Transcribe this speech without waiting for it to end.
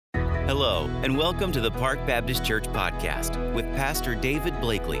Hello, and welcome to the Park Baptist Church podcast with Pastor David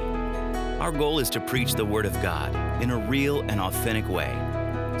Blakely. Our goal is to preach the Word of God in a real and authentic way,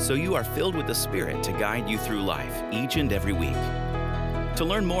 so you are filled with the Spirit to guide you through life each and every week. To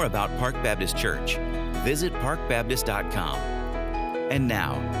learn more about Park Baptist Church, visit parkbaptist.com. And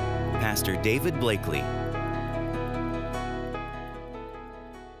now, Pastor David Blakely.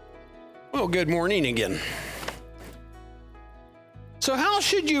 Well, good morning again. So how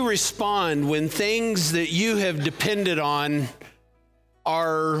should you respond when things that you have depended on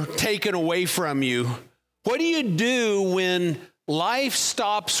are taken away from you? What do you do when life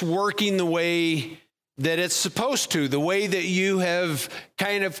stops working the way that it's supposed to, the way that you have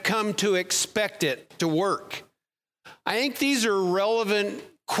kind of come to expect it to work? I think these are relevant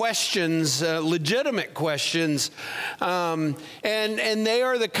questions, legitimate questions, and they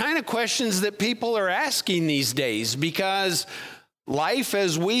are the kind of questions that people are asking these days, because life,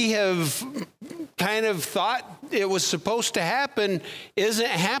 as we have kind of thought it was supposed to happen, isn't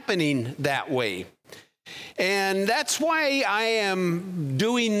happening that way. And that's why I am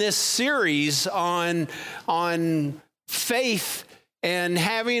doing this series on faith and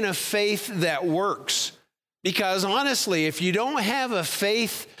having a faith that works. Because honestly, if you don't have a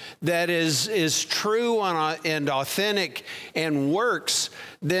faith that is true and authentic and works,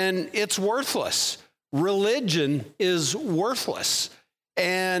 then it's worthless. Religion is worthless.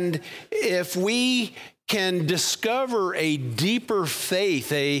 And if we can discover a deeper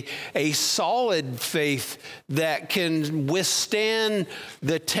faith, a solid faith that can withstand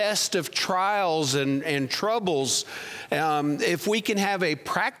the test of trials and troubles, if we can have a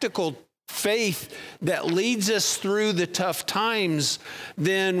practical faith that leads us through the tough times,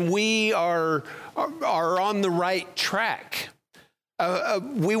 then we are on the right track.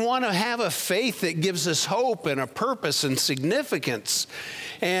 We want to have a faith that gives us hope and a purpose and significance.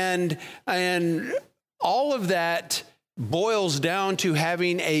 And all of that boils down to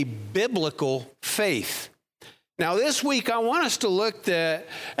having a biblical faith. Now, this week, I want us to look at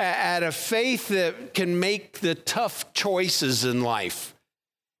a faith that can make the tough choices in life.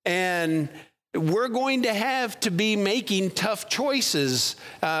 And we're going to have to be making tough choices,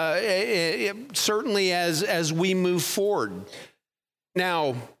 certainly as we move forward.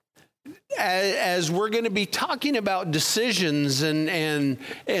 Now, as we're going to be talking about decisions and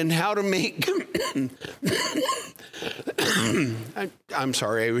how to make, I'm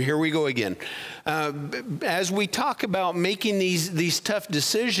sorry, here we go again. As we talk about making these tough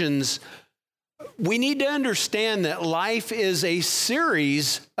decisions, we need to understand that life is a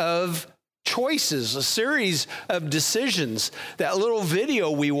series of choices, a series of decisions. That little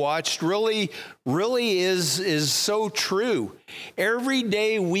video we watched really is so true. Every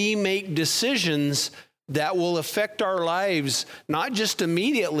day we make decisions that will affect our lives, not just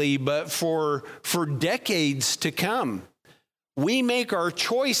immediately, but for decades to come. We make our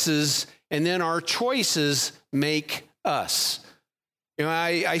choices, and then our choices make us. You know,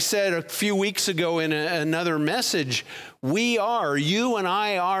 I said a few weeks ago in another message, you and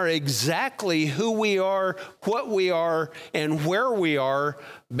I are exactly who we are, what we are, and where we are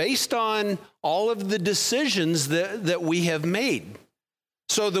based on all of the decisions that we have made.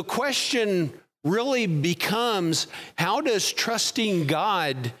 So the question really becomes, how does trusting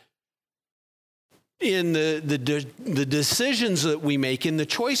God in the decisions that we make, in the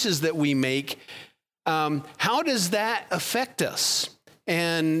choices that we make, how does that affect us?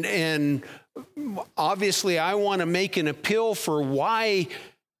 And obviously, I want to make an appeal for why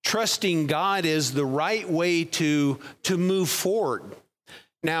trusting God is the right way to move forward.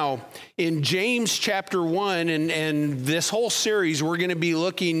 Now, in James chapter 1, and this whole series, we're going to be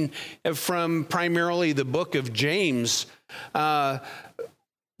looking from primarily the book of James. The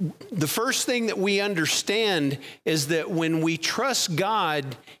first thing that we understand is that when we trust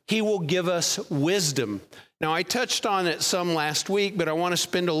God, He will give us wisdom. Now, I touched on it some last week, but I want to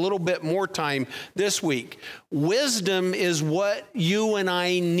spend a little bit more time this week. Wisdom is what you and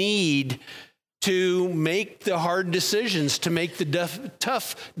I need to make the hard decisions, to make the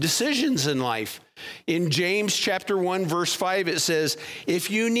tough decisions in life. In James chapter 1, verse 5, it says,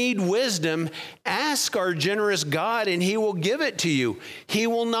 "If you need wisdom, ask our generous God, and He will give it to you. He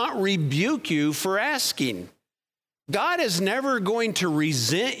will not rebuke you for asking." God is never going to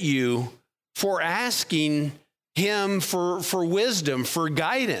resent you for asking Him for wisdom, for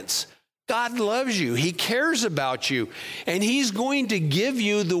guidance. God loves you. He cares about you. And He's going to give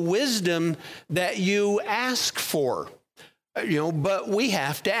you the wisdom that you ask for. But we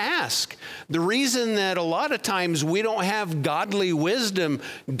have to ask. The reason that a lot of times we don't have godly wisdom,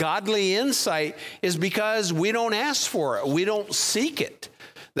 godly insight, is because we don't ask for it. We don't seek it.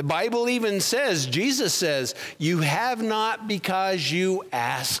 The Bible even says, Jesus says, you have not because you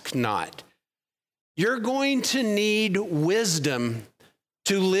ask not. You're going to need wisdom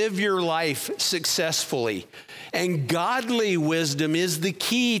to live your life successfully. And godly wisdom is the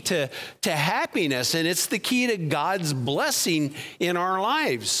key to happiness, and it's the key to God's blessing in our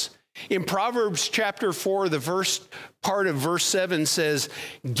lives. In Proverbs chapter 4, the first part of verse 7 says,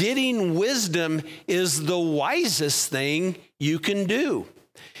 getting wisdom is the wisest thing you can do.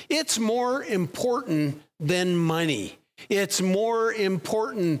 It's more important than money. It's more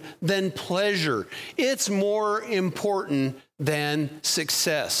important than pleasure. It's more important than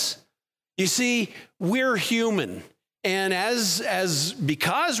success. You see, we're human. And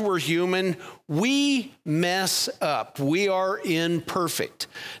because we're human, we mess up. We are imperfect.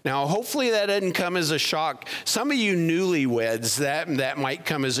 Now, hopefully that doesn't come as a shock. Some of you newlyweds, that might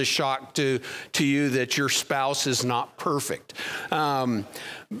come as a shock to you that your spouse is not perfect.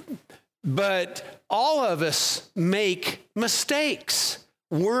 But all of us make mistakes.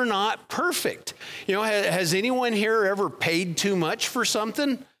 We're not perfect. You know, has anyone here ever paid too much for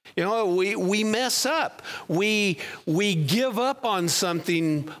something? You know, we mess up. We give up on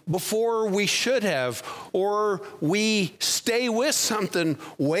something before we should have, or we stay with something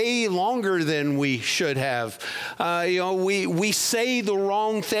way longer than we should have. We say the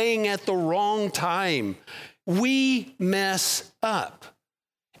wrong thing at the wrong time. We mess up.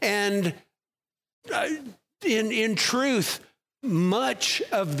 And in truth, much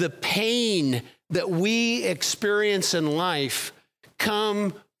of the pain that we experience in life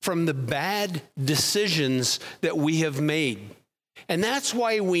come from the bad decisions that we have made. And that's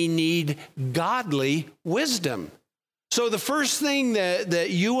why we need godly wisdom. So the first thing that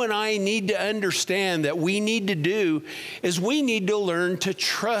you and I need to understand that we need to do is we need to learn to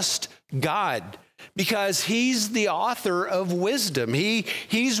trust God, because He's the author of wisdom.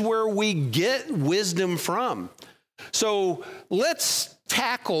 He's where we get wisdom from. So let's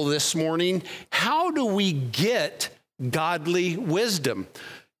tackle this morning, how do we get godly wisdom?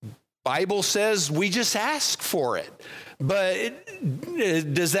 Bible says we just ask for it. But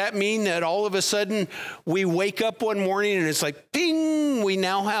does that mean that all of a sudden we wake up one morning and it's like, ping, we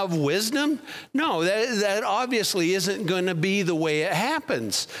now have wisdom? No, that obviously isn't going to be the way it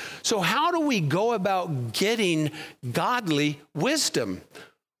happens. So how do we go about getting godly wisdom?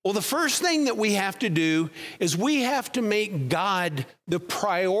 Well, the first thing that we have to do is we have to make God the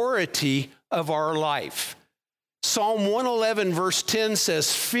priority of our life. Psalm 111 verse 10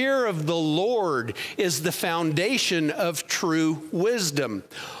 says, fear of the Lord is the foundation of true wisdom.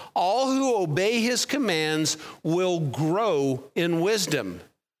 All who obey His commands will grow in wisdom.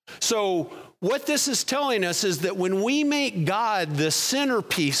 So what this is telling us is that when we make God the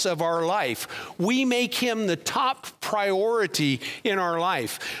centerpiece of our life, we make Him the top priority in our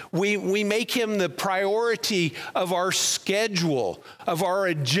life. We make Him the priority of our schedule, of our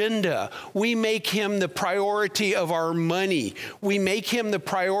agenda. We make Him the priority of our money. We make Him the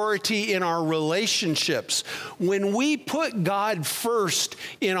priority in our relationships. When we put God first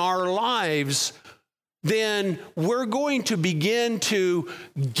in our lives, then we're going to begin to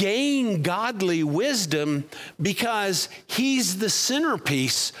gain godly wisdom because He's the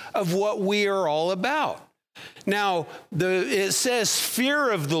centerpiece of what we are all about. Now, it says fear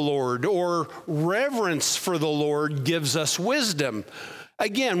of the Lord or reverence for the Lord gives us wisdom.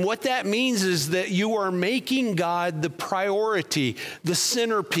 Again, what that means is that you are making God the priority, the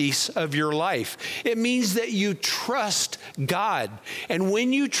centerpiece of your life. It means that you trust God. And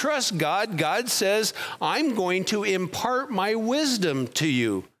when you trust God, God says, I'm going to impart my wisdom to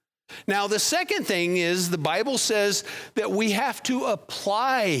you. Now, the second thing is the Bible says that we have to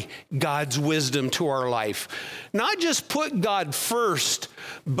apply God's wisdom to our life. Not just put God first,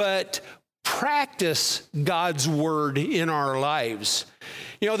 but practice God's word in our lives.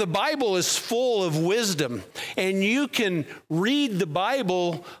 You know, the Bible is full of wisdom, and you can read the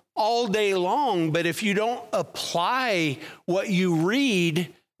Bible all day long, but if you don't apply what you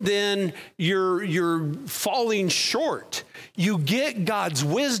read, then you're falling short. You get God's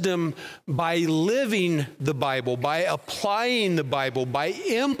wisdom by living the Bible, by applying the Bible, by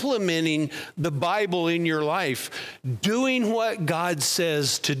implementing the Bible in your life, doing what God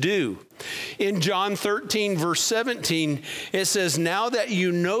says to do. In John 13, verse 17, it says, now that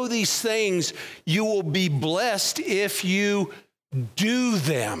you know these things, you will be blessed if you do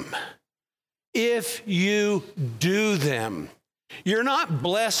them. If you do them. You're not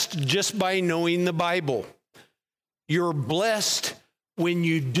blessed just by knowing the Bible. You're blessed when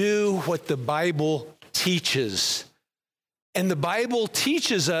you do what the Bible teaches. And the Bible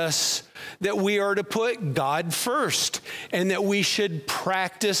teaches us that we are to put God first and that we should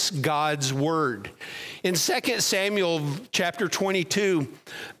practice God's word. In 2 Samuel chapter 22,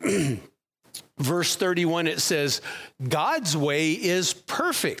 verse 31, it says, God's way is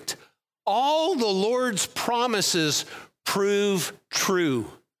perfect. All the Lord's promises prove true.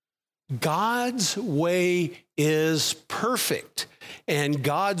 God's way is perfect, and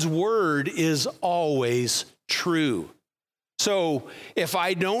God's word is always true. So if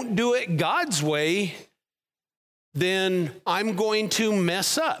I don't do it God's way, then I'm going to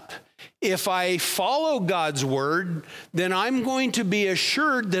mess up. If I follow God's word, then I'm going to be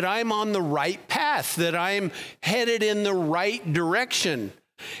assured that I'm on the right path, that I'm headed in the right direction,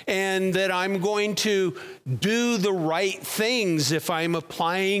 and that I'm going to do the right things if I'm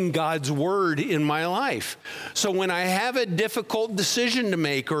applying God's word in my life. So when I have a difficult decision to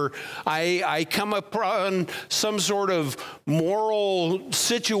make, or I come upon some sort of moral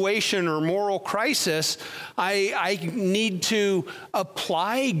situation or moral crisis, I need to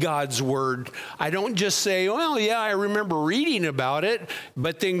apply God's word. I don't just say, well, yeah, I remember reading about it,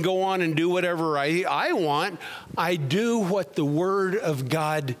 but then go on and do whatever I want. I do what the word of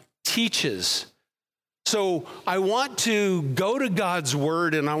God teaches. So I want to go to God's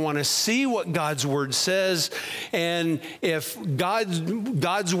word and I want to see what God's word says. And if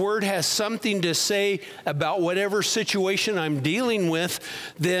God's word has something to say about whatever situation I'm dealing with,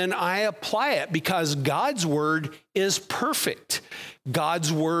 then I apply it because God's word is perfect.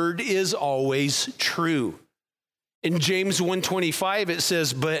 God's word is always true. In James 1:25, it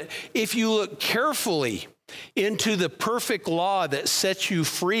says, but if you look carefully into the perfect law that sets you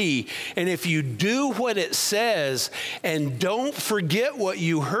free, and if you do what it says and don't forget what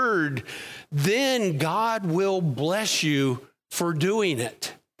you heard, then God will bless you for doing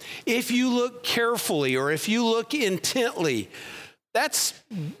it. If you look carefully, or if you look intently, that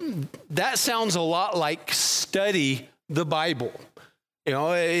sounds a lot like study the Bible. You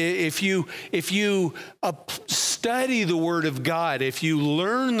know, if you study the Word of God, if you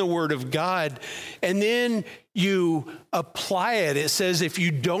learn the Word of God, and then you apply it, it says if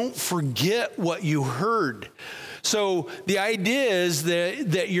you don't forget what you heard. So the idea is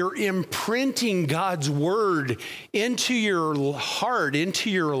that you're imprinting God's Word into your heart,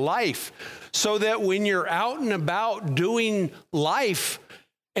 into your life, so that when you're out and about doing life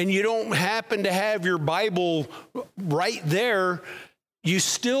and you don't happen to have your Bible right there, you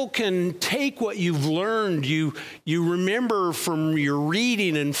still can take what you've learned, you remember from your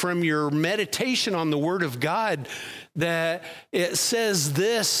reading and from your meditation on the Word of God that it says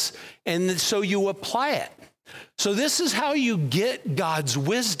this, and so you apply it. So this is how you get God's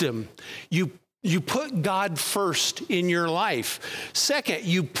wisdom. You put God first in your life. Second,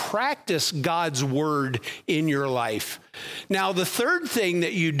 you practice God's word in your life. Now, the third thing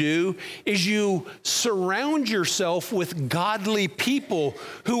that you do is you surround yourself with godly people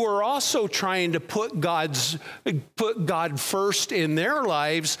who are also trying to put God first in their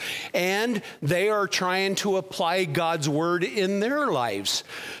lives, and they are trying to apply God's word in their lives,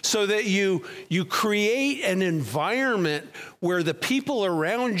 so that you create an environment where the people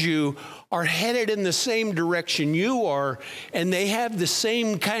around you are headed in the same direction you are, and they have the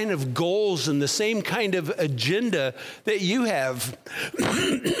same kind of goals and the same kind of agenda that you have.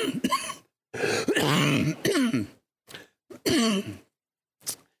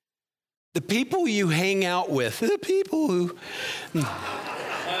 The people you hang out with, the people who...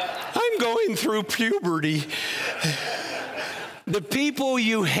 I'm going through puberty. The people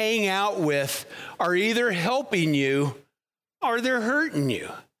you hang out with are either helping you or they're hurting you.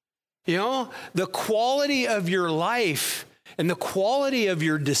 You know, the quality of your life and the quality of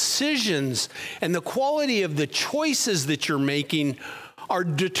your decisions and the quality of the choices that you're making are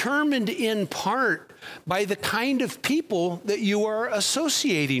determined in part by the kind of people that you are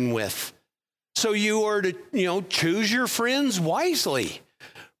associating with. So you are to, choose your friends wisely.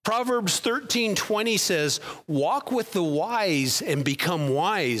 Proverbs 13:20 says, walk with the wise and become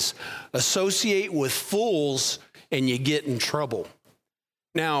wise. Associate with fools and you get in trouble.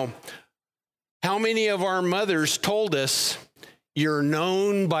 Now, how many of our mothers told us you're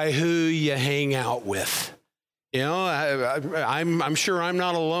known by who you hang out with? You know, I'm sure I'm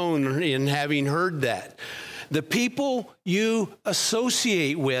not alone in having heard that. The people you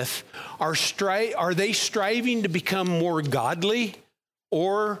associate with, are they striving to become more godly,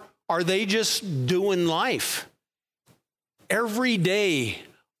 or are they just doing life? Every day,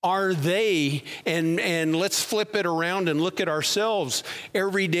 are they, and let's flip it around and look at ourselves.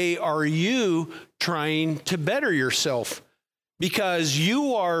 Every day, are you trying to better yourself? Because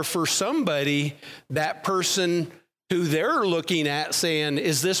you are, for somebody, that person who they're looking at saying,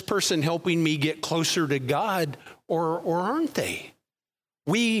 is this person helping me get closer to God or aren't they?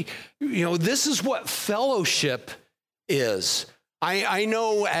 This is what fellowship is. I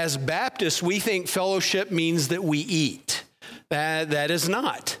know as Baptists, we think fellowship means that we eat. That is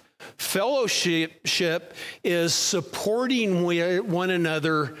not. Fellowship is supporting one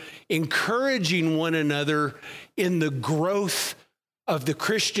another, encouraging one another in the growth of the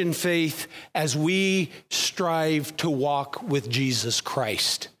Christian faith as we strive to walk with Jesus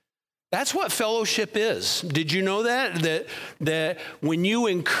Christ. That's what fellowship is. Did you know that when you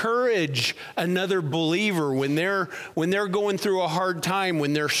encourage another believer, when they're going through a hard time,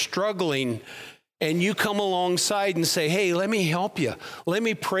 when they're struggling, and you come alongside and say, hey, let me help you. Let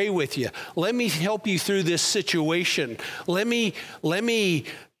me pray with you. Let me help you through this situation. Let me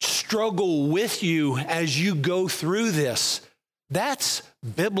struggle with you as you go through this. That's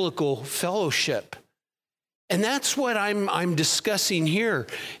biblical fellowship. And that's what I'm discussing here,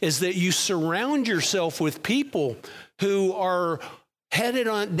 is that you surround yourself with people who are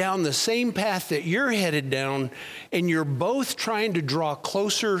headed down the same path that you're headed down, and you're both trying to draw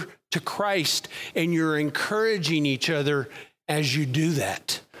closer to Christ, and you're encouraging each other as you do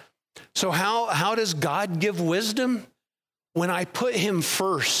that. So how does God give wisdom? When I put him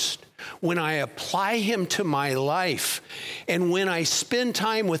first, when I apply him to my life, and when I spend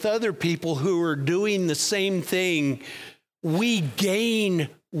time with other people who are doing the same thing, we gain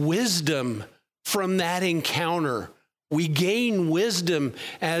wisdom from that encounter. We gain wisdom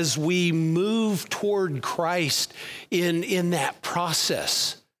as we move toward Christ in that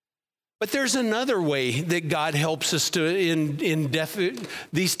process. But there's another way that God helps us to in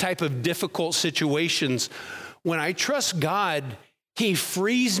these type of difficult situations. When I trust God, he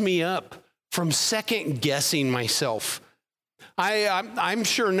frees me up from second guessing myself. I'm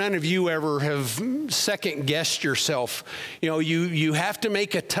sure none of you ever have second guessed yourself. You have to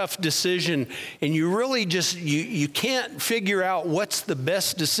make a tough decision, and you really just, you can't figure out what's the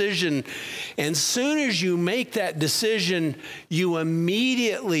best decision. And soon as you make that decision, you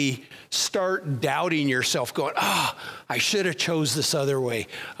immediately start doubting yourself, going, I should have chose this other way.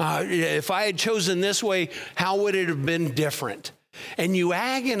 If I had chosen this way, how would it have been different? And you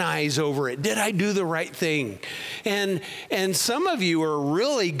agonize over it. Did I do the right thing? And some of you are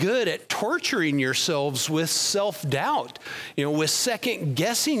really good at torturing yourselves with self-doubt, with second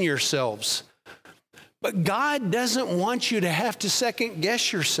guessing yourselves. But God doesn't want you to have to second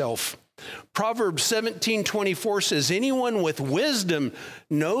guess yourself. Proverbs 17:24 says, anyone with wisdom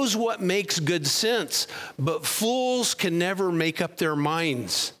knows what makes good sense, but fools can never make up their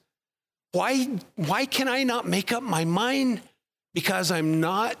minds. Why can I not make up my mind? Because I'm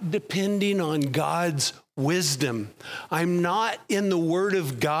not depending on God's wisdom. I'm not in the Word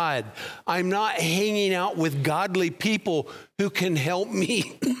of God. I'm not hanging out with godly people who can help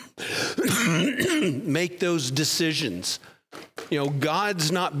me make those decisions.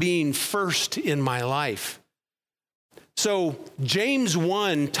 God's not being first in my life. So James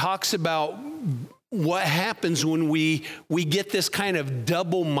 1 talks about what happens when we get this kind of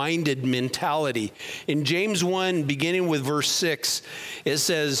double-minded mentality. In James 1, beginning with verse 6, it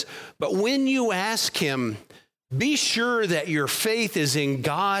says, but when you ask him, be sure that your faith is in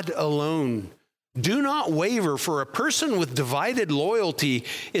God alone. Do not waver, for a person with divided loyalty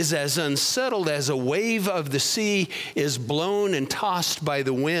is as unsettled as a wave of the sea is blown and tossed by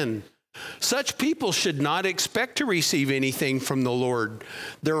the wind. Such people should not expect to receive anything from the Lord.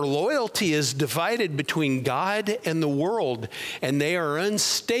 Their loyalty is divided between God and the world, and they are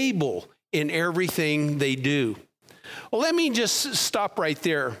unstable in everything they do. Well, let me just stop right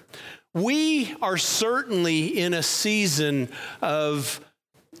there. We are certainly in a season of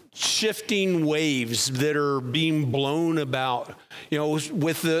shifting waves that are being blown about.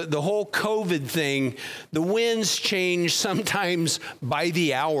 With the whole COVID thing, the winds change sometimes by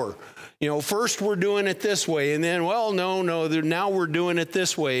the hour. First we're doing it this way, and then, no, now we're doing it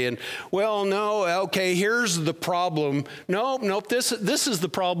this way, and no, okay, here's the problem. Nope, this is the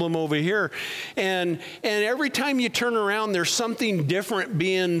problem over here, and every time you turn around, there's something different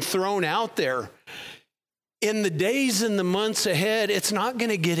being thrown out there. In the days and the months ahead, it's not going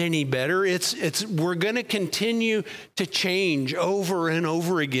to get any better. We're going to continue to change over and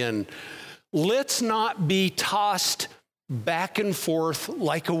over again. Let's not be tossed back and forth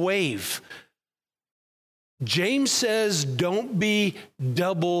like a wave. James says, don't be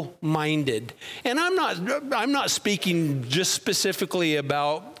double-minded. And I'm not speaking just specifically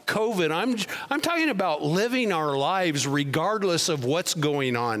about COVID. I'm talking about living our lives regardless of what's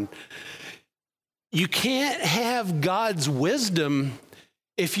going on. You can't have God's wisdom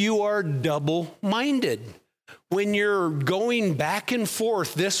if you are double-minded. when you're going back and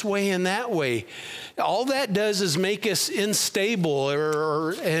forth this way and that way, all that does is make us unstable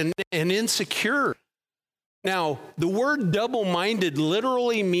and insecure. Now, the word double-minded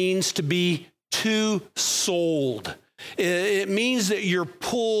literally means to be two-souled. It means that you're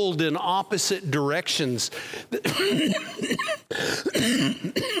pulled in opposite directions.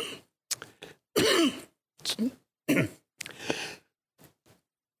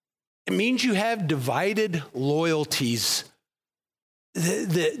 It means you have divided loyalties,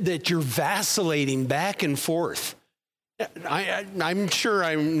 that you're vacillating back and forth. I'm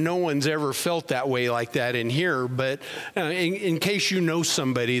sure no one's ever felt that way like that in here, but in case you know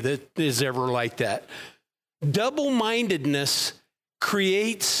somebody that is ever like that. Double-mindedness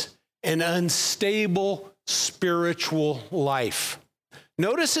creates an unstable spiritual life.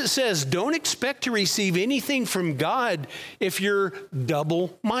 Notice it says, don't expect to receive anything from God if you're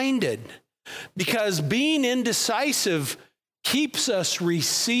double-minded, because being indecisive keeps us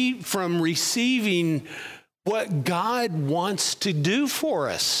from receiving what God wants to do for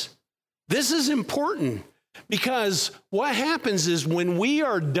us. This is important, because what happens is when we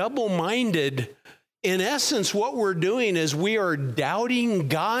are double-minded, in essence, what we're doing is we are doubting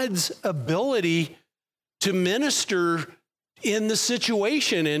God's ability to minister in the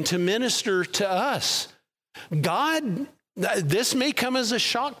situation and to minister to us. God, this may come as a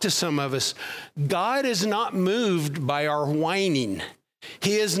shock to some of us. God is not moved by our whining.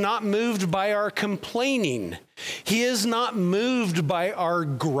 He is not moved by our complaining. He is not moved by our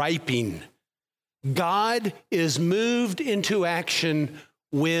griping. God is moved into action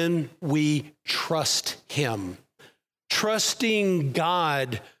when we trust Him. Trusting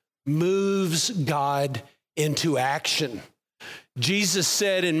God moves God into action. Jesus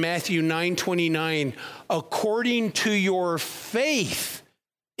said in Matthew 9:29, according to your faith,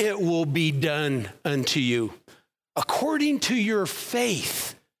 it will be done unto you. According to your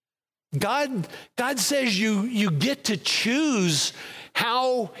faith. God says you get to choose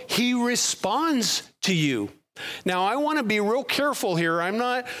how He responds to you. Now, I want to be real careful here. I'm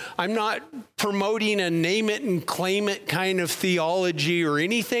not promoting a name it and claim it kind of theology or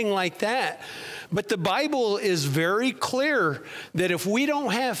anything like that. But the Bible is very clear that if we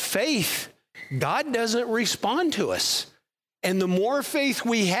don't have faith, God doesn't respond to us. And the more faith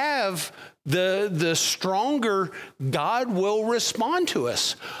we have, the stronger God will respond to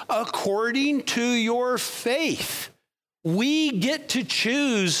us. According to your faith, we get to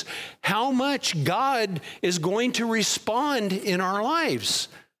choose how much God is going to respond in our lives.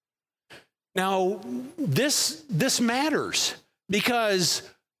 Now, this matters because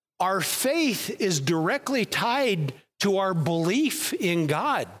our faith is directly tied to our belief in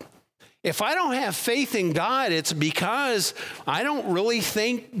God. If I don't have faith in God, it's because I don't really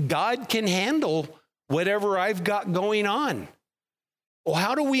think God can handle whatever I've got going on. Well,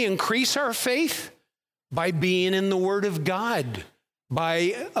 how do we increase our faith? By being in the Word of God,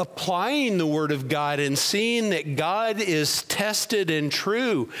 by applying the Word of God and seeing that God is tested and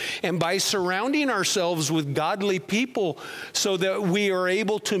true, and by surrounding ourselves with godly people so that we are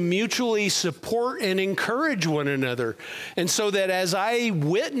able to mutually support and encourage one another. And so that as I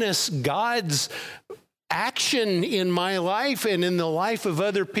witness God's action in my life and in the life of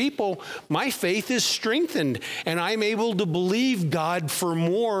other people, my faith is strengthened, and I'm able to believe God for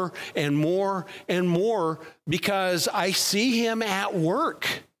more and more and more because I see Him at work.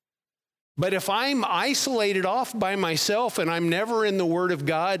 But if I'm isolated off by myself and I'm never in the Word of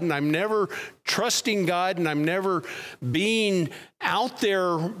God and I'm never trusting God and I'm never being out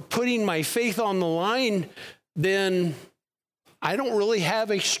there putting my faith on the line, then I don't really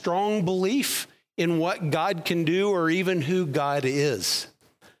have a strong belief in what God can do or even who God is.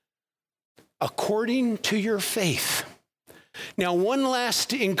 According to your faith. Now, one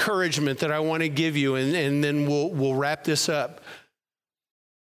last encouragement that I want to give you, and then we'll wrap this up.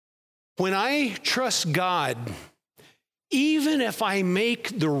 When I trust God, even if I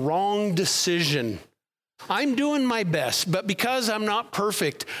make the wrong decision, I'm doing my best, but because I'm not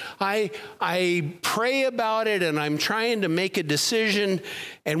perfect, I pray about it and I'm trying to make a decision.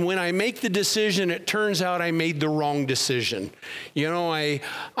 And when I make the decision, it turns out I made the wrong decision. You know,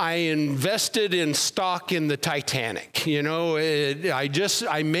 I invested in stock in the Titanic. You know,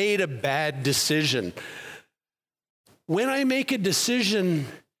 I made a bad decision. When I make a decision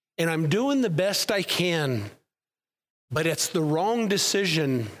and I'm doing the best I can, but it's the wrong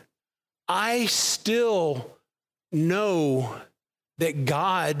decision, I still know that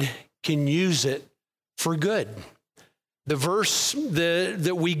God can use it for good. The verse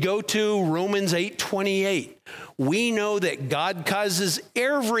that we go to, Romans 8:28, we know that God causes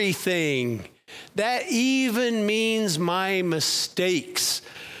everything That even means my mistakes.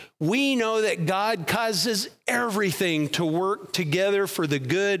 We know that God causes everything to work together for the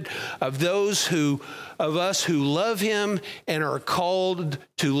good of those of us who love him and are called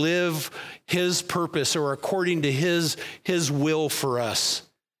to live his purpose or according to his will for us.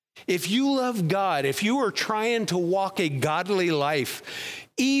 If you love God, if you are trying to walk a godly life,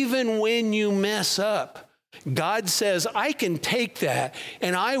 even when you mess up, God says, I can take that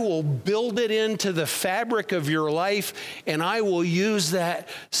and I will build it into the fabric of your life, and I will use that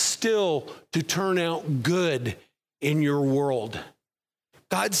still to turn out good in your world.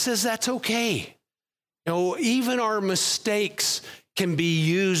 God says that's okay. You know, even our mistakes can be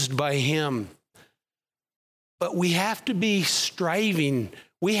used by him. But we have to be striving.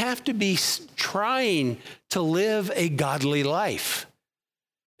 We have to be trying to live a godly life.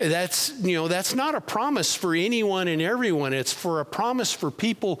 That's not a promise for anyone and everyone. It's for a promise for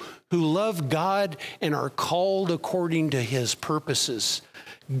people who love God and are called according to his purposes.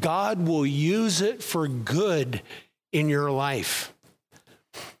 God will use it for good in your life.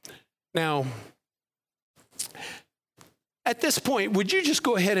 Now, at this point, would you just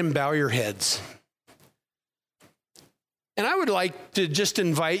go ahead and bow your heads? And I would like to just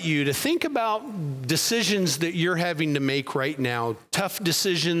invite you to think about decisions that you're having to make right now, tough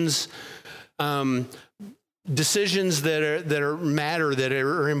decisions, decisions that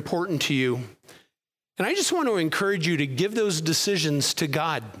are important to you. And I just want to encourage you to give those decisions to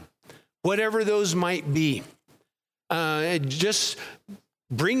God, whatever those might be. Just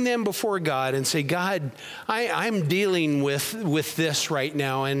bring them before God and say, God, I'm dealing with this right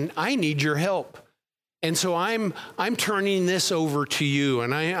now, and I need your help. And so I'm turning this over to you,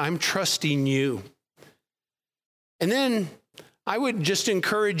 and I'm trusting you. And then I would just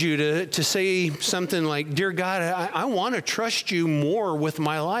encourage you to say something like, Dear God, I want to trust you more with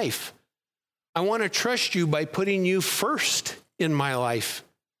my life. I want to trust you by putting you first in my life.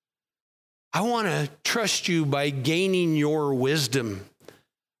 I want to trust you by gaining your wisdom.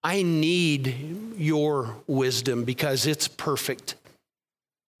 I need your wisdom because it's perfect.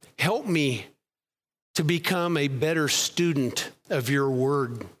 Help me to become a better student of your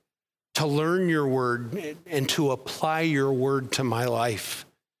word, to learn your word and to apply your word to my life.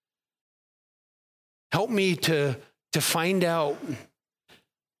 Help me to find out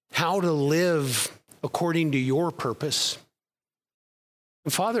how to live according to your purpose.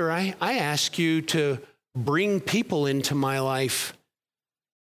 And Father, I ask you to bring people into my life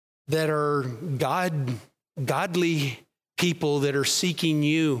that are godly people that are seeking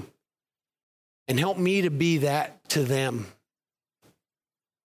you, and help me to be that to them.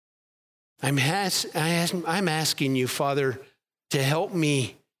 I'm asking you, Father, to help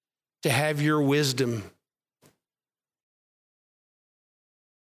me to have your wisdom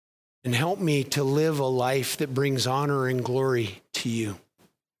and help me to live a life that brings honor and glory to you.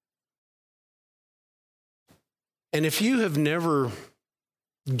 And if you have never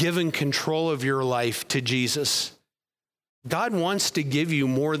given control of your life to Jesus, God wants to give you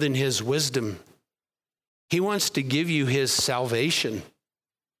more than his wisdom. He wants to give you his salvation.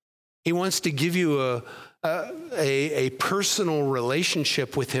 He wants to give you a personal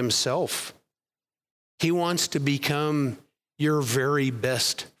relationship with himself. He wants to become your very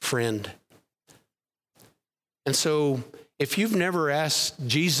best friend. And so if you've never asked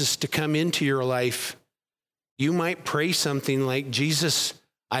Jesus to come into your life, you might pray something like, Jesus,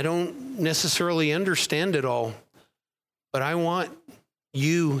 I don't necessarily understand it all, but I want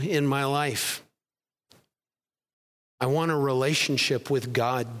you in my life. I want a relationship with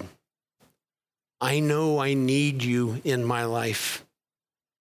God. I know I need you in my life.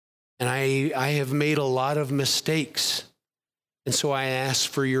 And I have made a lot of mistakes. And so I ask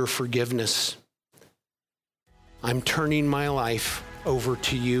for your forgiveness. I'm turning my life over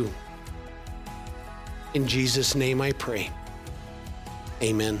to you. In Jesus' name I pray.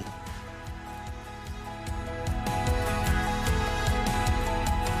 Amen.